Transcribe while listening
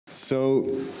So,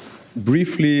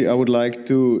 briefly, I would like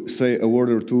to say a word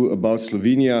or two about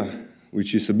Slovenia,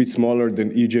 which is a bit smaller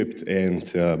than Egypt and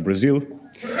Brazil.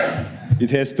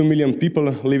 It has 2 million people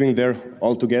living there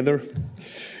altogether,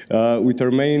 with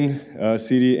our main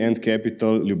city and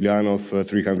capital, Ljubljana, of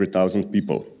 300,000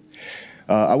 people.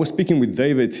 I was speaking with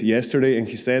David yesterday, and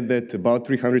he said that about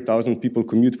 300,000 people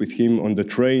commute with him on the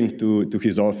train to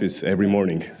his office every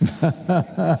morning.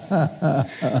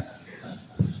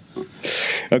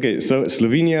 Okay, so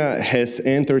Slovenia has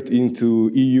entered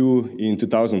into EU in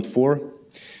 2004.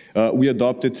 We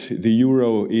adopted the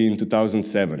euro in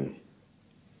 2007.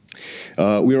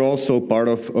 We are also part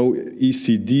of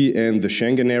OECD and the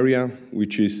Schengen area,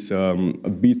 which is a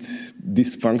bit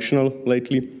dysfunctional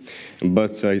lately,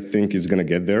 but I think it's going to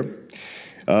get there.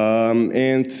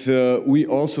 We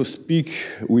also speak,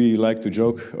 we like to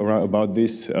joke around about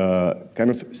this, kind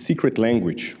of secret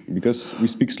language, because we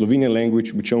speak Slovenian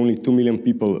language, which only 2 million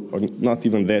people, or not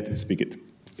even that, speak it.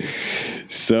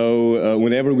 So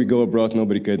whenever we go abroad,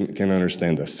 nobody can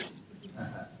understand us.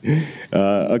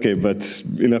 Okay, but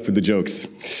enough with the jokes.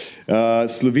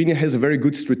 Slovenia has a very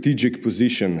good strategic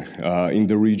position in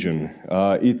the region.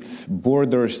 It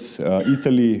borders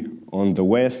Italy on the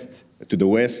west,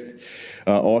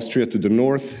 Austria to the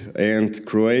north, and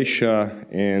Croatia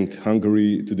and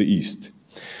Hungary to the east.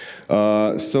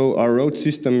 So our road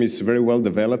system is very well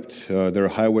developed. There are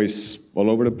highways all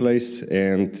over the place,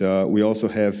 and we also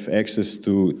have access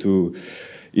to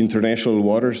international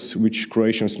waters, which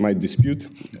Croatians might dispute.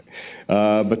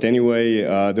 But anyway,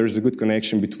 there's a good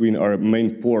connection between our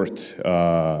main port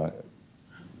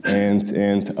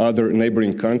and other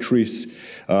neighboring countries.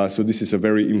 So this is a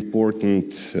very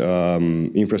important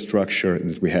infrastructure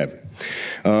that we have.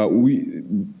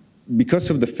 Because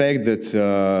of the fact that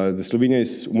Slovenia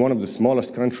is one of the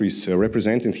smallest countries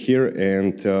represented here,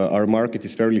 and our market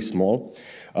is fairly small,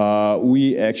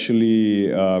 we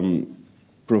actually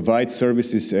provide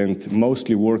services and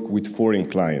mostly work with foreign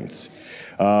clients.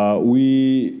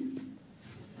 We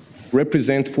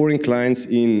represent foreign clients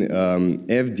in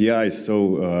FDI,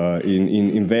 so in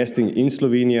investing in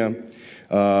Slovenia.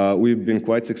 We've been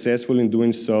quite successful in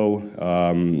doing so.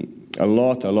 A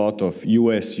lot of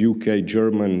US, UK,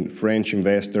 German, French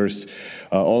investors,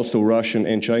 also Russian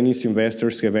and Chinese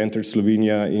investors have entered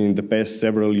Slovenia in the past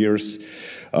several years.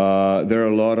 There are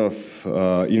a lot of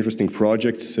interesting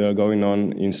projects going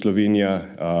on in Slovenia.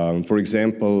 For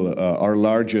example, our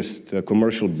largest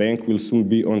commercial bank will soon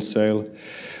be on sale.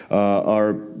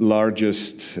 Our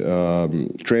largest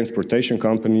transportation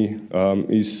company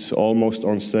is almost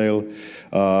on sale.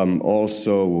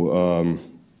 Also,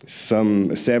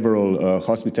 several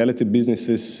hospitality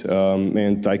businesses,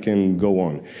 and I can go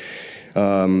on.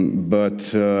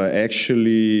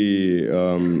 Actually,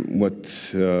 what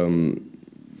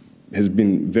has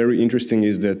been very interesting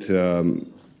is that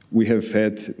we have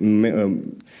had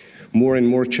more and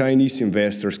more Chinese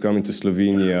investors coming to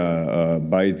Slovenia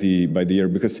by the year,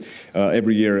 because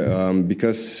every year,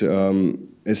 because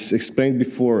as explained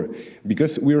before,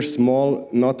 because we are small,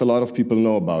 not a lot of people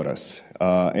know about us.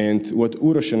 And what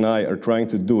Uroš and I are trying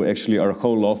to do, actually our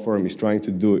whole law firm is trying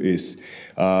to do, is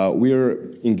we're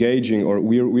engaging, or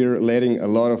we're letting a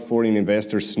lot of foreign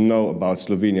investors know about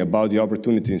Slovenia, about the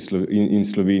opportunity in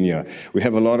Slovenia. We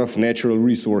have a lot of natural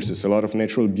resources, a lot of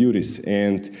natural beauties,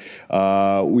 and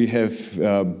we have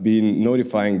been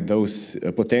notifying those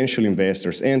potential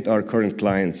investors and our current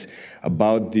clients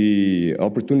about the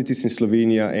opportunities in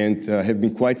Slovenia, and have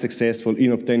been quite successful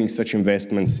in obtaining such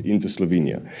investments into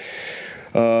Slovenia.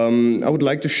 I would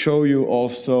like to show you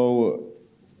also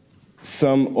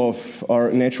some of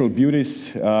our natural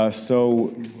beauties.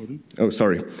 Some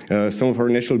of our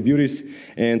natural beauties,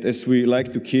 and as we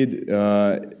like to kid,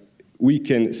 we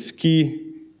can ski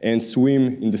and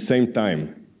swim in the same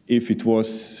time if it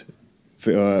was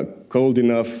cold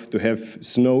enough to have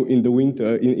snow in the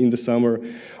winter, in the summer,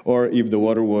 or if the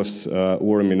water was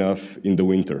warm enough in the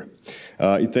winter.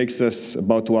 It takes us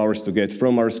about 2 hours to get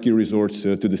from our ski resorts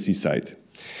to the seaside.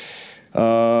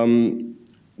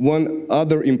 One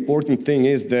other important thing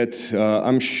is that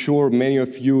I'm sure many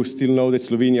of you still know that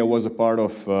Slovenia was a part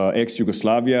of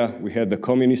ex-Yugoslavia. We had the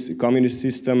communist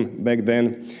system back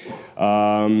then.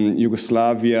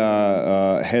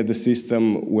 Yugoslavia had a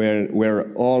system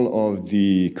where all of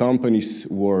the companies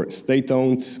were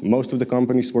state-owned, most of the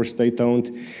companies were state-owned,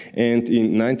 and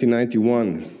in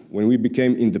 1991, when we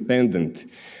became independent,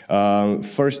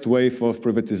 first wave of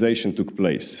privatization took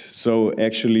place. So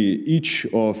actually each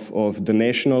of the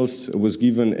nationals was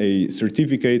given a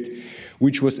certificate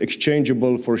which was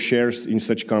exchangeable for shares in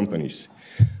such companies.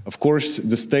 Of course,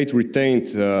 the state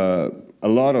retained a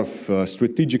lot of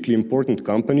strategically important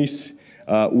companies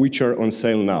which are on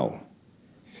sale now.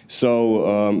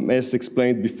 So, as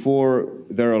explained before,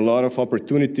 there are a lot of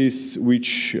opportunities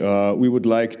which we would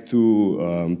like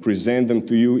to present them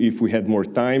to you if we had more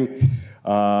time.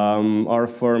 Our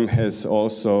firm has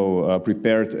also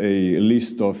prepared a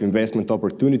list of investment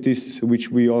opportunities,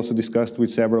 which we also discussed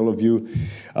with several of you.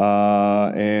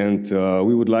 And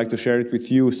we would like to share it with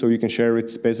you so you can share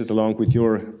it, pass it along with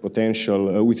your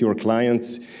potential, with your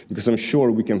clients, because I'm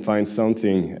sure we can find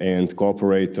something and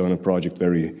cooperate on a project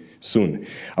very soon.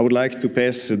 I would like to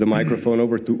pass the microphone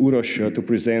over to Uroš to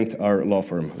present our law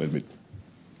firm a little bit.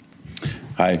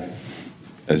 Hi.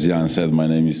 As Jan said, my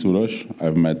name is Uroš.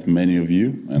 I've met many of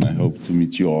you, and I hope to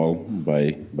meet you all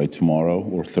by tomorrow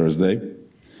or Thursday.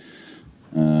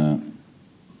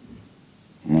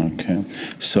 Okay,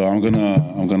 so I'm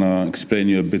gonna explain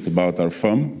you a bit about our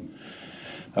firm.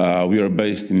 We are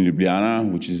based in Ljubljana,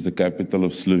 which is the capital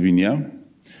of Slovenia.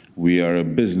 We are a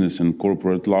business and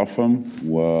corporate law firm,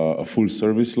 a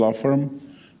full-service law firm.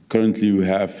 Currently, we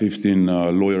have 15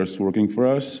 lawyers working for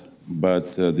us,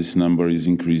 but this number is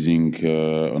increasing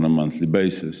on a monthly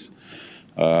basis.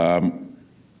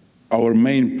 Our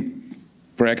main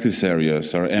practice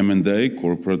areas are M&A,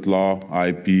 corporate law,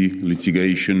 IP,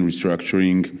 litigation,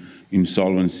 restructuring,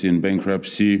 insolvency and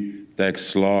bankruptcy,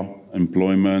 tax law,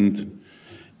 employment.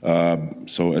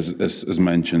 So as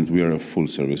mentioned, we are a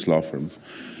full-service law firm.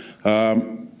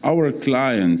 Our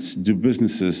clients do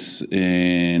businesses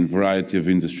in a variety of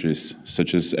industries,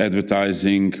 such as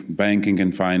advertising, banking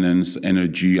and finance,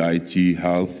 energy, IT,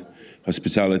 health,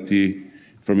 hospitality,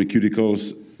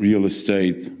 pharmaceuticals, real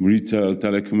estate, retail,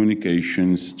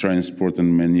 telecommunications, transport,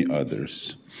 and many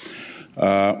others.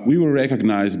 We were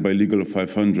recognized by Legal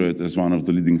 500 as one of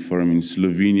the leading firms in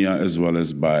Slovenia, as well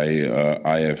as by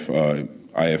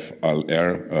LR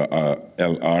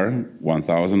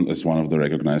 1000 as one of the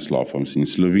recognized law firms in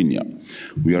Slovenia.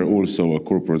 We are also a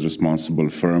corporate responsible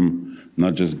firm,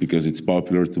 not just because it's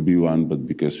popular to be one, but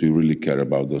because we really care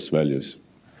about those values.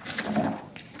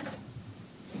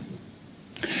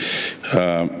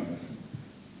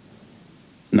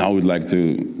 Now we'd like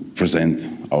to present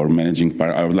our managing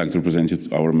partner. I would like to present you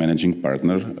our managing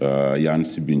partner, Jan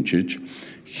Sibinčič.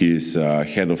 He is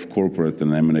head of corporate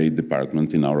and M&A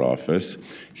department in our office.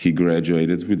 He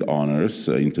graduated with honors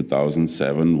in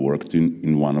 2007, worked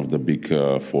in one of the big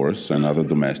fours and other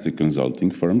domestic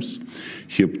consulting firms.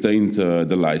 He obtained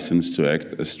the license to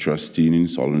act as trustee in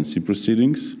insolvency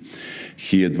proceedings.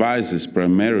 He advises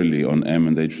primarily on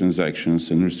M&A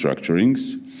transactions and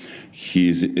restructurings. He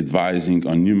is advising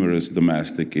on numerous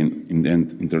domestic and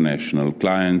international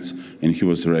clients, and he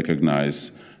was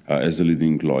recognized as a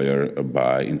leading lawyer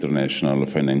by International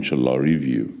Financial Law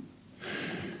Review.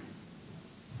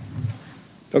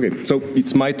 Okay, so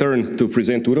it's my turn to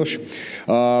present Uroš.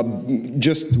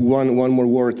 Just one more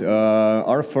word.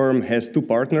 Our firm has two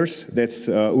partners, that's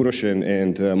Uroš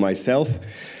and myself.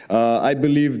 I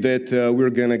believe that we're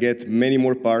going to get many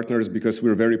more partners because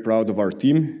we're very proud of our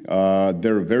team.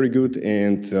 They're very good,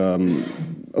 and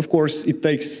of course it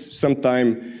takes some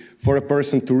time for a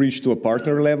person to reach to a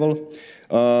partner level.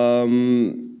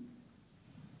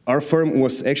 Our firm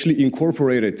was actually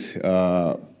incorporated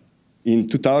in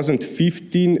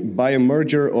 2015 by a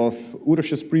merger of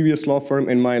Uroš's previous law firm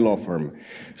and my law firm.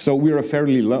 So we're a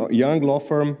fairly young law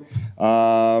firm.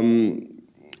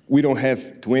 We don't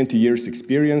have 20 years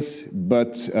experience,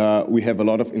 but we have a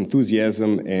lot of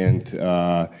enthusiasm, and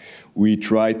we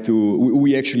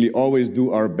actually always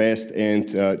do our best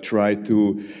and try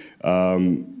to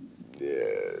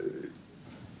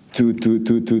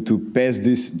pass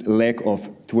this lack of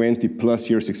 20+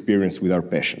 years experience with our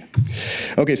passion.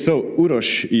 Okay, so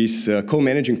Uroš is a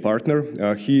co-managing partner.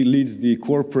 He leads the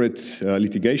corporate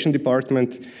litigation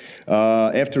department.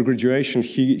 After graduation,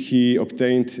 he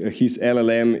obtained his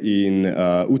LLM in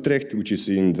Utrecht, which is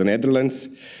in the Netherlands.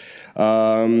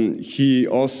 He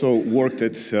also worked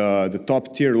at the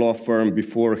top-tier law firm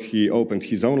before he opened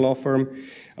his own law firm.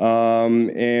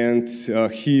 And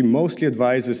he mostly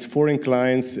advises foreign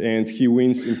clients, and he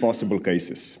wins impossible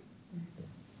cases.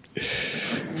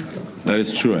 That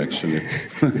is true, actually.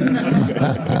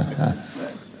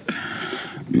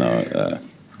 No.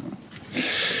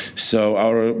 So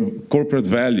our corporate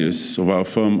values of our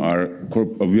firm are,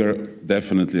 we are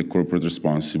definitely a corporate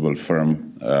responsible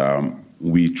firm.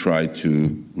 We try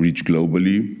to reach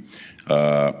globally.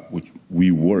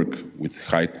 We work with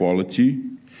high quality.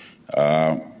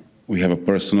 We have a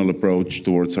personal approach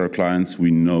towards our clients.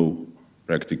 We know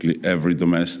practically every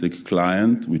domestic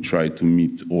client. We try to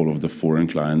meet all of the foreign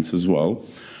clients as well.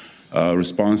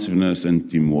 Responsiveness and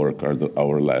teamwork are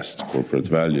our last corporate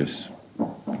values.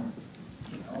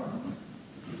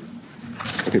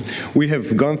 Okay. We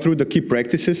have gone through the key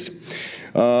practices.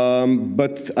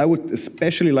 But I would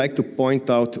especially like to point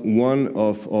out one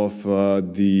of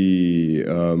the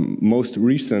most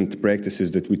recent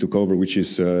practices that we took over, which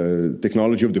is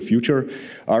technology of the future.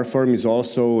 Our firm is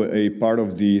also a part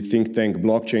of the think tank,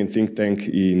 blockchain think tank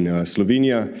in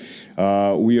Slovenia.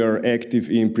 We are active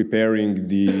in preparing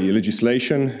the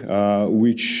legislation,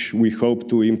 which we hope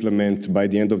to implement by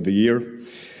the end of the year.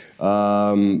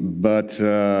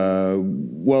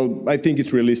 Well, I think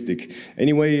it's realistic.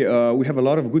 Anyway, we have a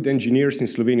lot of good engineers in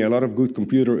Slovenia, a lot of good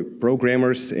computer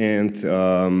programmers, and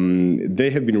they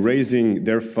have been raising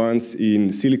their funds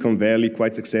in Silicon Valley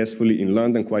quite successfully, in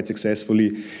London quite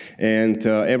successfully, and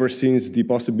ever since the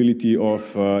possibility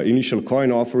of initial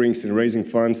coin offerings and raising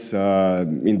funds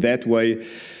in that way,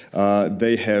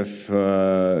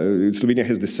 Slovenia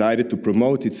has decided to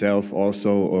promote itself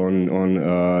also on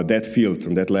that field,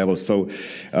 on that level. So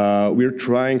we're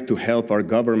trying to help our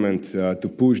government to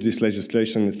push this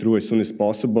legislation through as soon as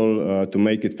possible to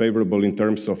make it favorable in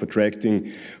terms of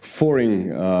attracting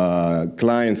foreign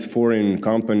clients, foreign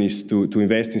companies to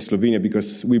invest in Slovenia,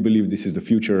 because we believe this is the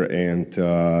future, and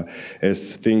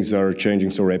as things are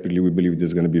changing so rapidly, we believe this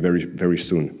is going to be very, very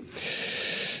soon.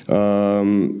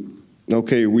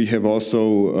 Okay, we have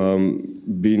also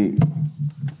been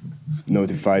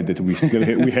notified that we still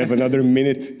we have another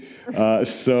minute. I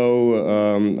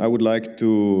would like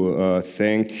to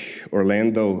thank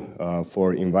Orlando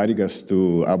for inviting us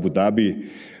to Abu Dhabi.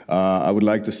 I would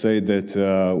like to say that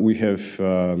we have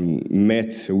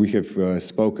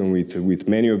spoken with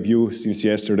many of you since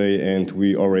yesterday, and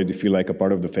we already feel like a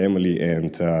part of the family,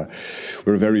 and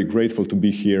we're very grateful to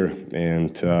be here,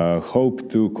 and hope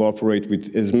to cooperate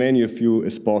with as many of you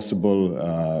as possible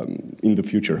in the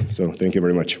future. So thank you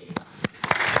very much.